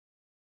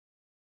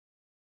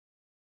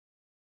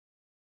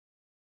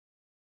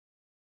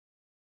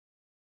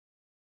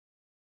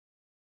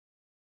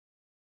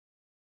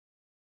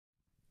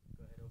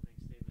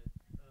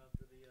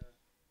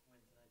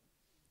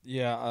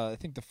Yeah, I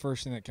think the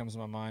first thing that comes to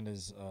my mind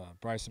is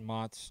Brycen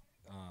Mautz.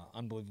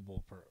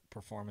 Unbelievable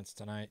performance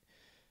tonight,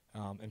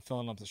 and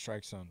filling up the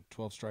strike zone.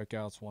 12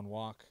 strikeouts, one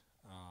walk.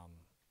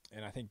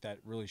 And I think that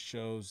really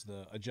shows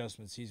the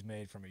adjustments he's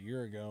made from a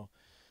year ago.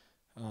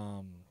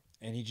 Um,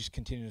 and he just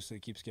continuously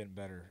keeps getting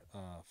better.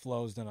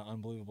 Flo's done an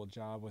unbelievable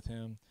job with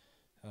him.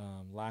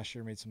 Last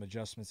year made some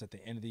adjustments at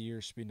the end of the year,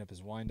 speeding up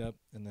his windup,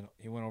 and then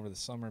he went over the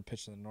summer and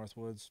pitched in the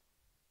Northwoods,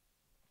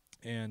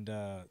 and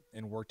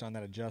worked on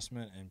that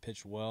adjustment and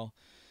pitched well.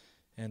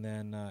 And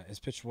then has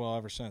pitched well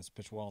ever since.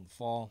 Pitched well in the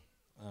fall.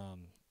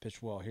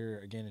 Pitched well here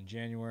again in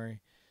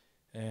January.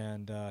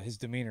 And his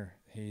demeanor,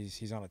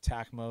 he's on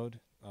attack mode.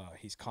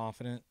 He's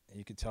confident.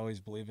 You could tell he's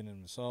believing in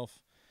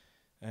himself.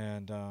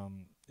 And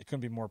it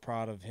couldn't be more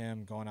proud of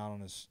him going out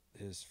on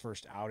his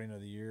first outing of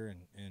the year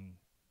and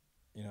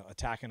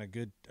attacking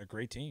a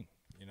great team.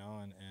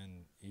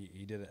 And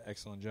he did an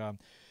excellent job.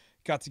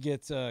 Got to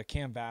get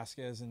Cam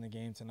Vasquez in the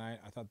game tonight.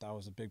 I thought that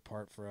was a big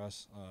part for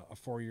us. A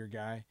 4-year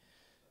guy.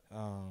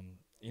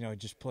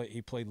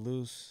 He played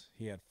loose.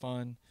 He had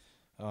fun,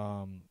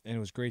 and it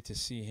was great to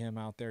see him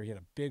out there. He had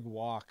a big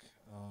walk,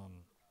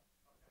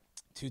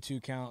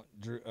 2-2 count,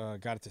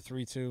 got it to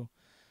 3-2.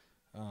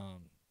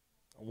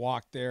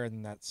 Walk there,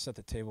 and that set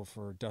the table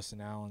for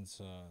Dustin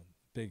Allen's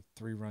big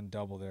 3-run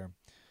double there.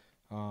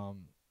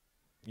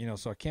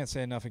 So I can't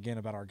say enough again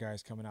about our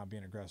guys coming out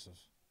being aggressive,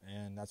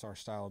 and that's our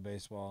style of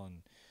baseball.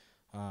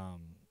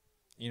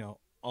 And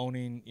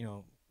owning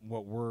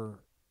what we're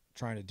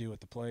trying to do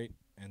at the plate,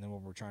 and then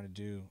what we're trying to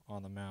do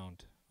on the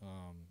mound,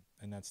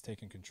 and that's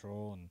taking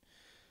control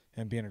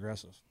and being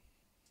aggressive.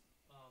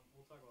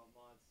 We'll talk about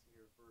Mods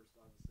here first.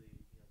 Obviously,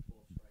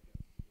 12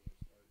 strikeouts is a good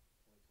start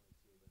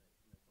 2022, but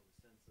from a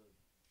sense of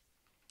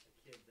a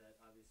kid that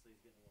obviously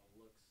is getting a lot of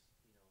looks,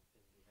 and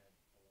we had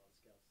a lot of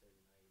scouts there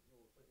tonight.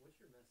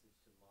 What's your message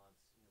to Mods,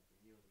 from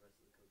you and the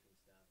rest of the coaching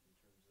staff in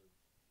terms of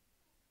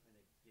trying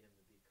to get him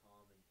to be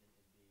calm and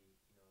be,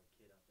 a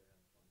kid out there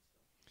having fun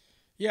stuff?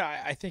 Yeah,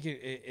 I think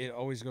it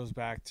always goes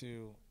back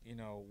to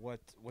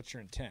what's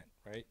your intent,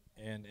 right,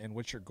 and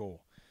what's your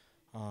goal.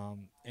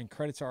 And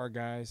credit to our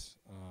guys,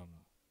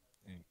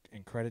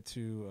 and credit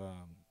to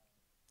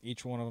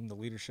each one of them, the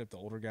leadership, the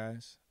older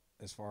guys,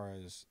 as far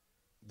as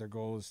their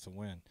goal is to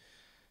win.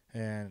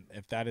 And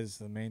if that is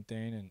the main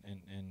thing,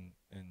 and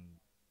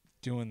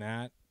doing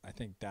that, I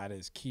think that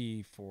is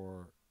key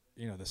for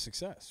the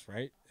success,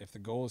 right? If the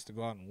goal is to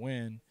go out and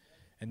win,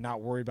 and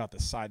not worry about the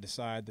side to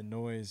side, the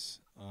noise,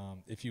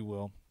 if you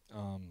will,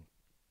 um,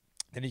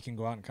 then you can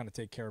go out and kind of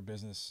take care of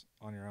business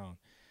on your own.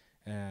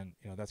 And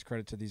that's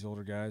credit to these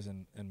older guys.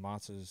 And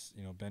Motz has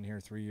been here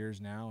 3 years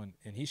now,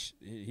 and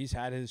he's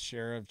had his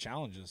share of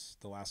challenges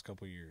the last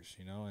couple of years.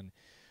 And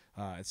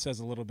it says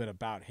a little bit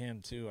about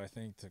him too, I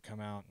think, to come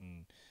out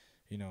and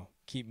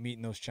keep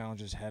meeting those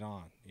challenges head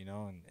on.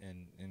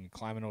 And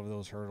climbing over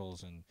those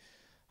hurdles. And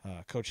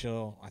Coach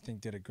Hill, I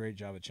think, did a great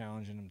job of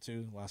challenging him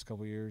too the last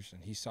couple of years,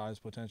 and he saw his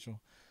potential.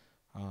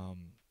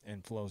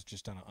 And Flo's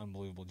just done an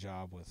unbelievable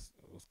job with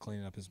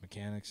cleaning up his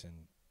mechanics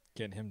and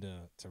getting him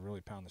to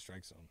really pound the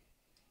strike zone.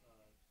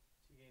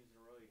 2 games in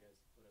a row, you guys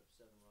put up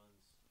 7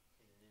 runs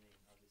in an inning.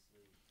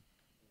 Obviously,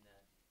 in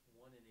that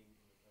one inning,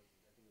 I think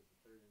it was the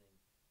third inning,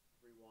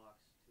 3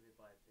 walks, 2 hit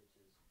by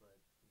pitches. But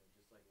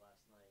just like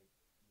last night,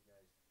 you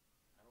guys,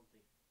 I don't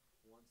think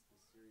once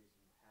this series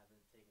you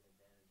haven't taken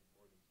advantage of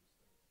more than 2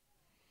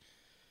 strikes.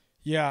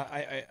 Yeah,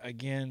 I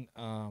again,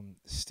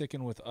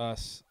 sticking with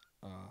us,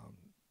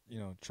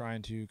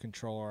 trying to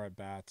control our at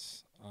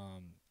bats,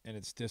 and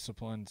it's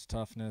discipline, it's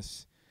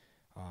toughness.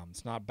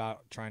 It's not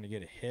about trying to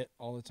get a hit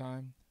all the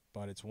time,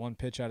 but it's one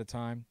pitch at a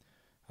time,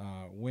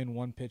 win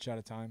one pitch at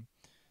a time.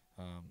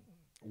 Um,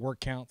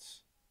 Work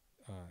counts,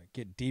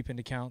 get deep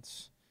into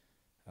counts,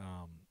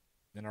 um,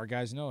 and our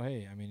guys know,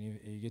 hey, I mean,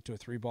 you get to a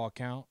 3-ball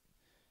count,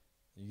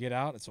 you get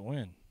out, it's a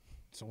win.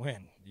 It's a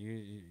win.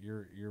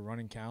 You're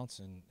running counts,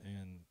 and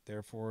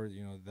therefore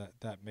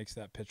that makes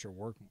that pitcher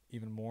work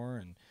even more.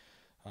 And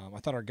I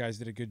thought our guys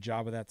did a good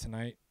job of that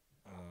tonight.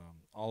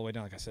 All the way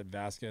down, like I said,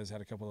 Vasquez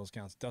had a couple of those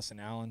counts. Dustin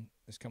Allen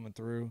is coming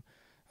through,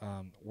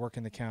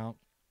 working the count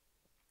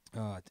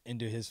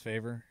into his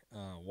favor,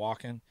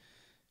 walking.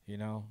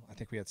 I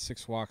think we had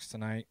 6 walks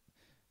tonight,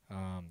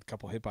 a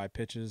couple hit by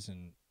pitches,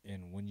 and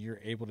when you're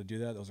able to do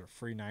that, those are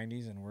free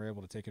 90s, and we're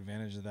able to take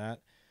advantage of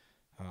that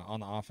on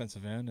the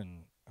offensive end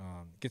and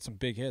get some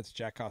big hits.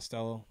 Jack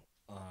Costello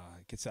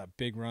gets that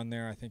big run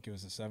there. I think it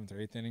was the 7th or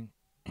 8th inning,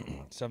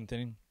 7th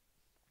inning,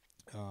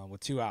 with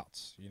 2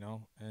 outs,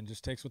 and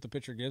just takes what the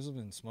pitcher gives him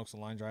and smokes a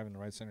line drive in the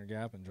right center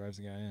gap and drives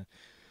the guy in.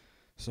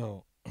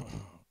 So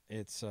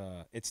it's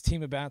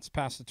team at bats,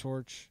 pass the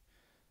torch,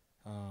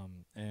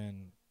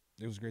 and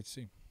it was great to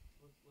see.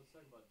 Let's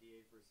talk about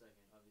DA for a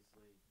second.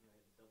 Obviously, he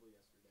had the double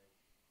yesterday,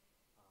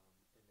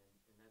 and then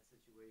in that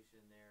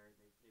situation there,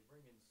 they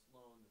bring in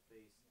Sloan to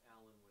face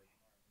Allen with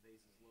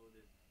bases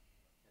loaded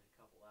and a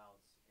couple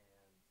outs,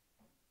 and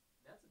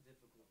that's a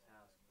difficult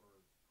task for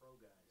pro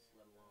guys,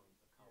 let alone a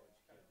college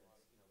kid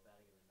that's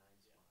batting in the 9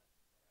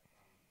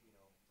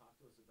 spot. Talk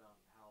to us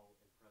about how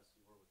impressed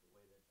you were with the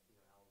way that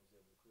Allen was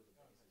able to clear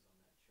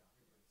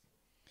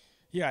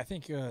Yeah, I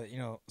think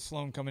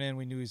Sloan coming in,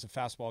 we knew he's a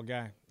fastball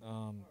guy.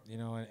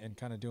 And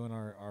kind of doing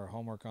our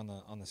homework on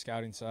the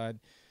scouting side.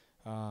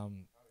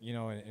 And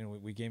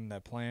we gave him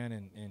that plan,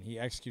 and he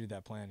executed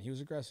that plan. He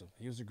was aggressive.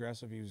 He was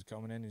aggressive. He was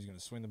coming in. He was going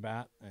to swing the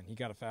bat, and he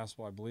got a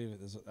fastball. I believe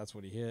that's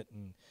what he hit,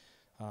 and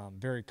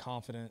very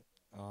confident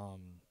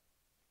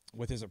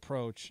with his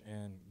approach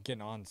and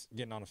getting on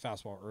a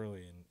fastball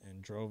early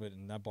and drove it,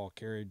 and that ball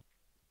carried.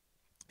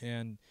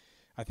 And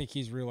I think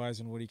he's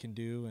realizing what he can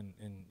do, and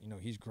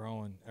he's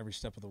growing every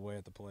step of the way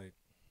at the plate.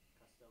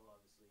 Costello,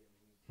 obviously, I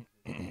mean, he's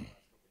been good the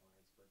last couple of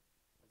nights, but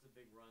that's a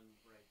big run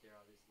right there.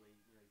 Obviously,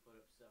 he put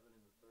up 7 in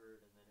the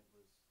third, and then it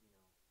was,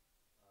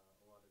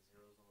 a lot of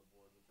zeros on the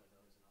board, which I know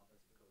as an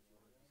offensive coach, you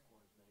want to be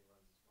scoring as many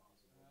runs as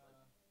possible.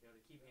 But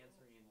to keep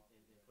answering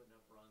and putting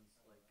up runs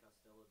like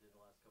Costello did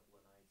the last couple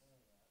of nights,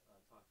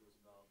 talk to us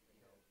about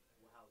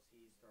how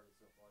he started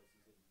so far this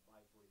season,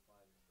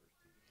 545 in the first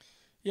 2 games.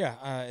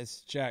 Yeah,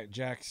 it's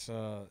Jack's.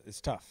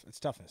 It's tough. It's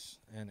toughness,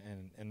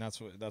 and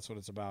that's what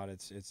it's about.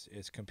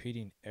 It's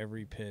competing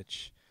every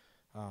pitch,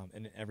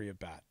 and every at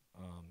bat.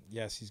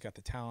 Yes, he's got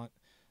the talent.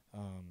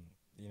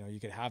 You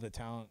could have the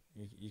talent.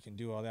 You can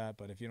do all that,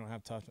 but if you don't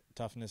have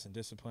toughness and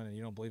discipline, and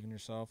you don't believe in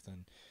yourself,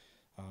 then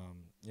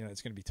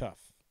it's going to be tough.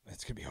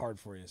 It's going to be hard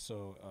for you.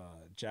 So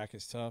Jack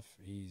is tough.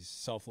 He's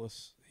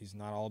selfless. He's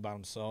not all about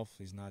himself.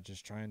 He's not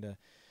just trying to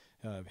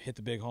hit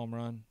the big home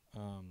run.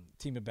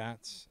 Team at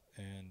bats.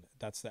 And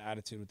that's the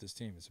attitude with this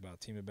team. It's about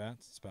team at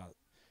bats. It's about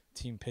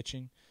team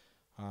pitching,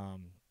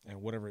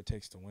 and whatever it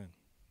takes to win.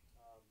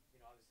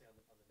 Obviously on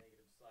the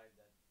negative side,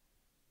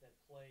 that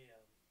play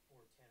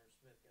where Tanner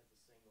Smith got the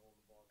single and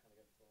the ball kind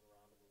of got thrown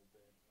around a little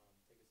bit.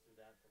 Take us through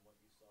that from what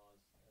you saw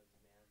as a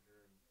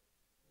manager, and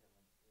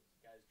is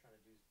guys trying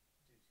to do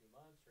too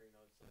much, or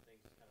some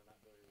things just kind of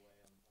not go your way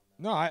on that.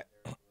 No,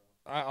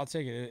 I'll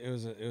take it. It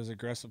was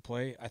aggressive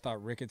play. I thought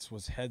Ricketts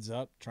was heads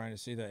up, trying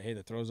to see that, hey,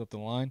 the throw's up the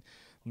line.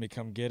 Let me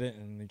come get it,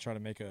 and they try to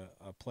make a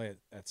play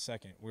at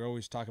second. We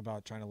always talk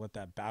about trying to let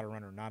that batter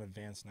runner not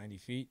advance 90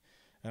 feet,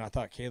 and I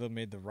thought Caleb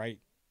made the right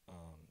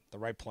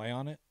play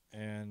on it,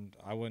 and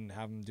I wouldn't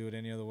have him do it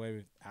any other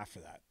way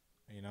after that.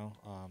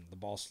 The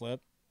ball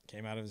slipped,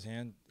 came out of his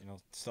hand.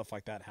 Stuff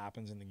like that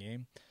happens in the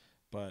game,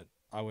 but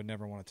I would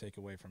never want to take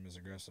away from his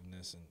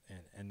aggressiveness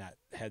and that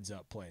heads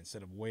up play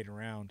instead of wait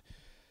around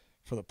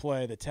for the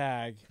play, the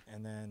tag,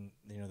 and then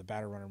the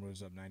batter runner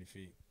moves up 90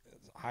 feet.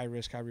 It's high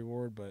risk, high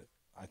reward, but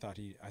I thought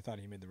he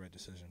made the right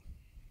decision.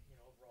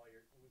 Overall,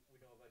 we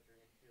know about your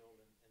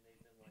infield, and they've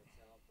been lights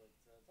out. But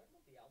talk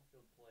about the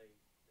outfield play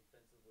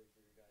defensively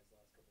for your guys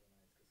last couple of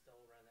nights.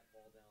 Costello ran that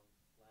ball down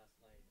last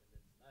night, and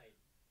then tonight,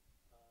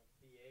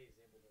 BA is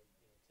able to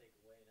take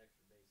away an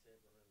extra base hit,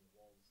 run into the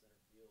wall to center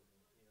field,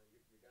 and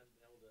your guys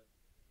have been able to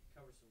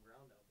cover some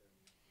ground out there in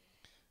the infield.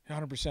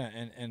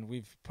 100%, and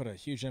we've put a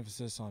huge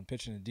emphasis on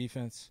pitching and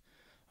defense.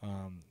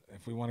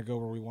 If we want to go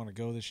where we want to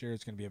go this year,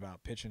 it's going to be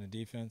about pitching and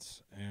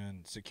defense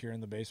and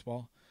securing the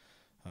baseball,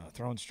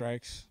 throwing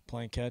strikes,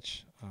 playing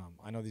catch.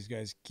 I know these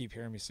guys keep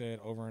hearing me say it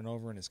over and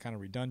over, and it's kind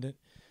of redundant,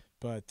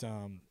 but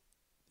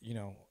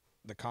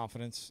the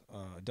confidence.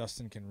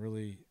 Dustin can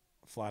really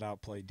flat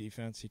out play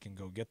defense. He can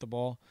go get the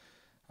ball.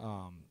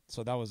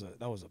 So that was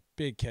a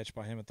big catch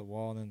by him at the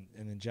wall, and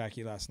then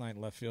Jackie last night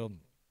in left field,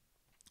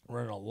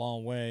 running a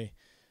long way.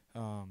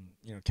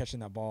 Catching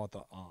that ball at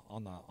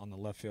on the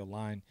left field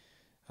line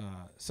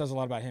says a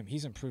lot about him.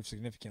 He's improved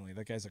significantly.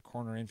 That guy's a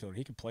corner infielder.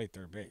 He can play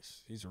third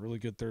base. He's a really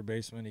good third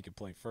baseman. He can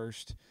play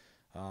first.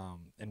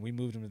 And we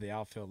moved him to the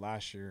outfield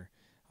last year,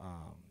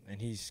 and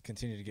he's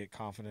continued to get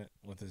confident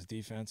with his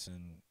defense,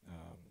 and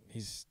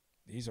he's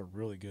a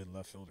really good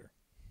left fielder.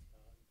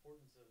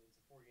 Importance of it's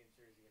a 4-game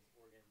series against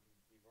Oregon.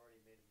 You've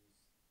already made him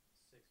use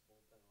 6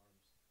 bullpen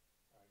arms.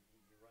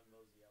 You run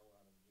Mosiello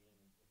out of the game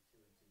in 2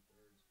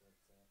 2/3, but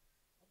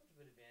how much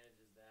of an advantage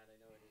is that? I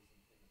know it is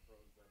in the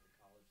pros, but at the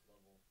college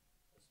level,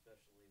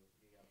 especially with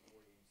you got a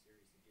 4-game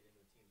series to get into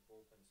a team's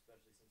bullpen,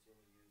 especially since you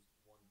only used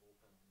 1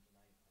 bullpen arm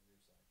tonight on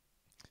your side.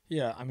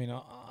 Yeah, I mean,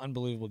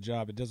 unbelievable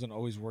job. It doesn't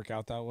always work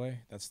out that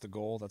way. That's the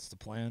goal. That's the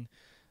plan.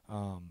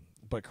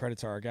 But credit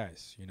to our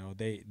guys.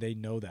 They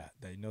know that.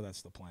 They know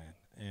that's the plan.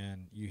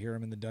 And you hear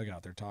them in the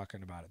dugout. They're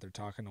talking about it. They're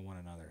talking to one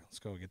another. Let's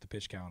go get the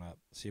pitch count up.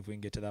 See if we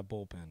can get to that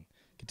bullpen.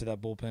 Get to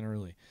that bullpen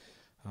early.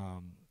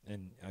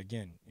 And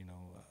again,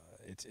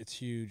 it's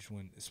huge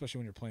especially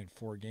when you're playing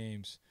 4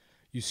 games.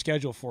 You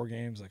schedule 4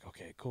 games. Like,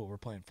 okay, cool. We're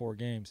playing 4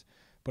 games.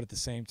 But at the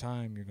same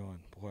time, you're going,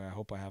 boy, I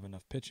hope I have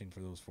enough pitching for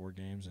those 4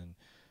 games. And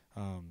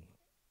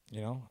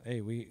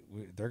hey,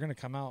 they're going to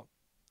come out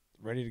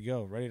ready to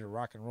go, ready to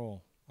rock and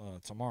roll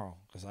tomorrow,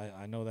 because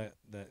I know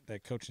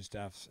that coaching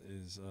staff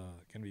is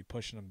going to be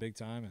pushing them big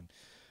time,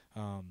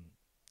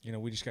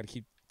 and we just got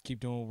to keep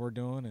doing what we're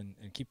doing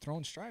and keep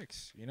throwing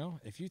strikes.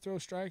 If you throw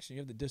strikes and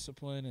you have the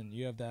discipline and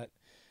you have that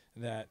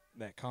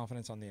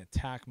confidence on the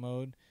attack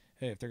mode,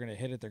 hey, if they're going to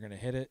hit it, they're going to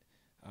hit it.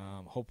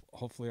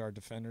 Hopefully our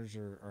defenders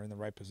are in the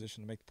right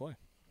position to make the play.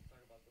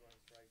 Talk about throwing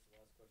strikes. The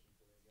last question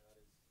for you, God,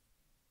 is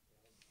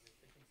your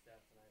pitching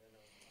staff tonight. I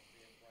know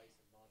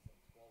Brycen Mautz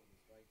had 12 of the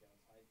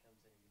strikeouts. Hyde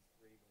comes in, he gets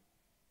 3, but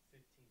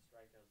 15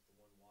 strikeouts to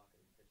 1 walk of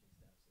your pitching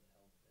staff, so a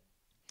hell of a day.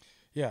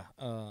 Yeah,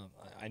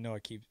 I know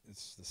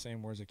it's the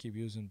same words I keep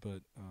using,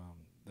 but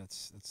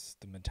that's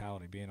the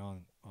mentality being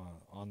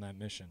on that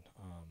mission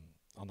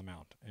on the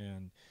mound,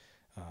 and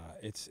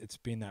it's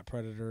being that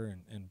predator,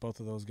 and both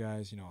of those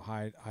guys.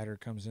 Hyder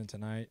comes in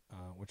tonight,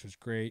 which was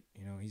great.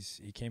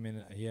 He came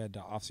in, he had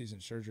off-season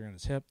surgery on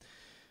his hip,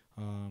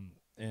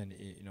 and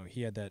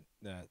he had that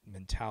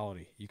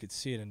mentality. You could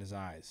see it in his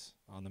eyes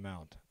on the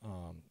mound,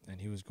 and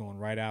he was going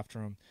right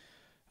after him.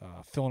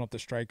 Filling up the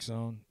strike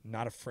zone,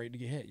 not afraid to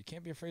get hit. You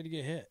can't be afraid to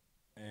get hit,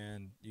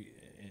 and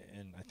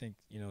I think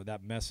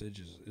that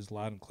message is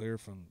loud and clear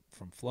from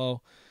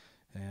Flo,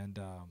 and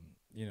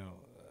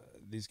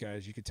these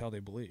guys, you could tell they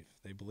believe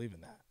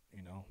in that.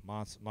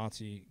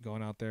 Motzi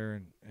going out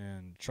there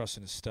and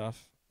trusting his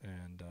stuff,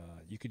 and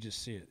you could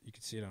just see it. You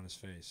could see it on his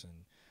face,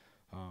 and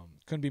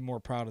couldn't be more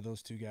proud of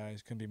those two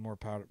guys. Couldn't be more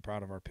proud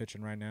of our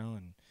pitching right now,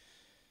 and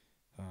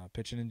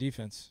pitching and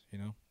defense.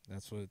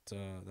 That's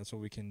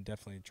what we can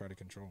definitely try to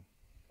control.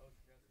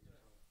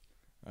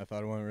 I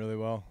thought it went really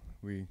well.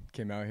 We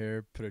came out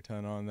here, put a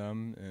ton on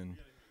them, and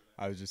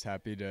I was just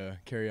happy to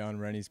carry on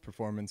Rennie's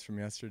performance from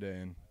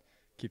yesterday and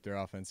keep their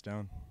offense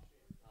down.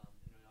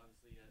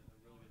 Obviously a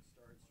really good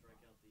start, strike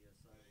out the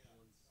side.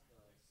 One's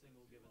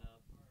single given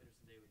up.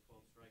 Peterson Day with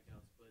 12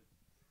 strikeouts, but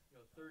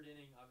third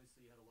inning,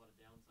 obviously you had a lot of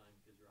downtime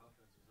because your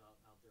offense was out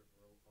there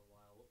for a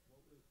while.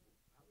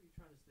 How were you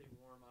trying to stay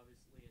warm,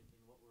 obviously, and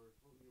what were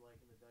you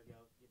like in the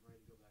dugout, getting ready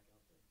to go back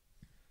out there?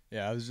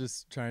 Yeah, I was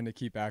just trying to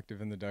keep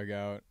active in the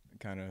dugout,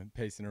 kind of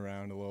pacing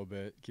around a little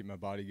bit, keep my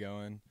body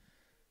going.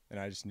 And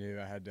I just knew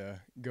I had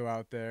to go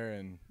out there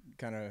and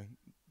kind of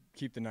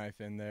keep the knife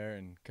in there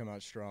and come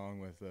out strong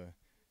with a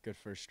good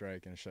first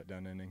strike and a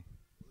shutdown inning.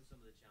 What were some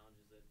of the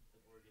challenges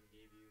that Oregon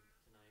gave you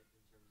tonight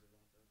in terms of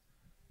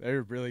offense? They're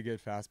a really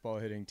good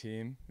fastball hitting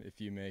team. If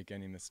you make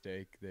any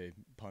mistake, they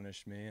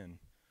punish me, and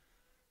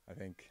I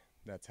think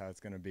that's how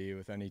it's going to be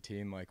with any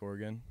team like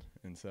Oregon.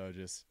 And so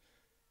just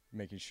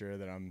making sure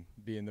that I'm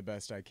being the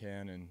best I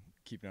can and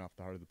keeping off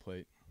the heart of the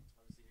plate.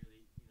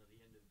 Obviously, near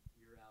the end of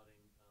your outing,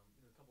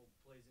 a couple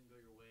plays didn't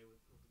go your way with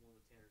the one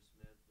with Tanner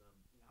Smith.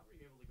 How were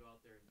you able to go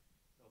out there and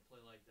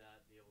play like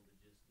that, be able to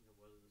just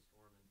weather the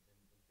storm and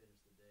finish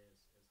the day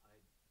as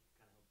Hyde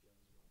kind of helped you out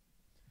as well?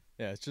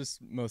 Yeah, it's just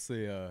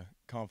mostly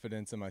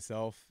confidence in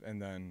myself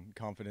and then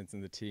confidence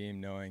in the team,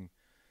 knowing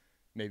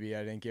maybe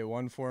I didn't get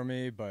one for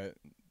me, but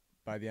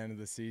by the end of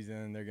the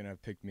season, they're going to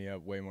pick me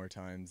up way more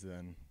times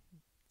than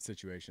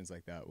situations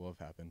like that will have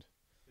happened.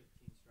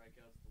 15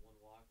 strikeouts to 1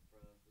 walk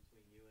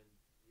between you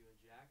and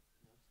Jack.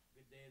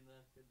 Good day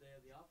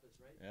at the office,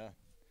 right? Yeah,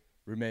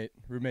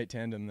 roommate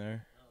tandem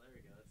there. Oh, there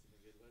we go. That's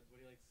good. What do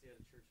you like to see out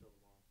of Churchill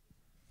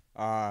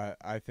tomorrow?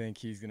 I think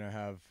he's gonna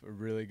have a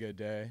really good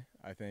day.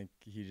 I think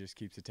he just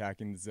keeps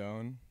attacking the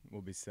zone.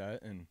 We'll be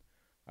set, and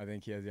I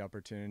think he has the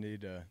opportunity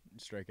to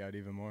strike out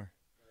even more.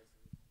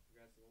 Brycen,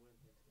 congrats on the win.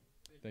 Thanks,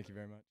 man. Thank you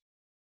very much.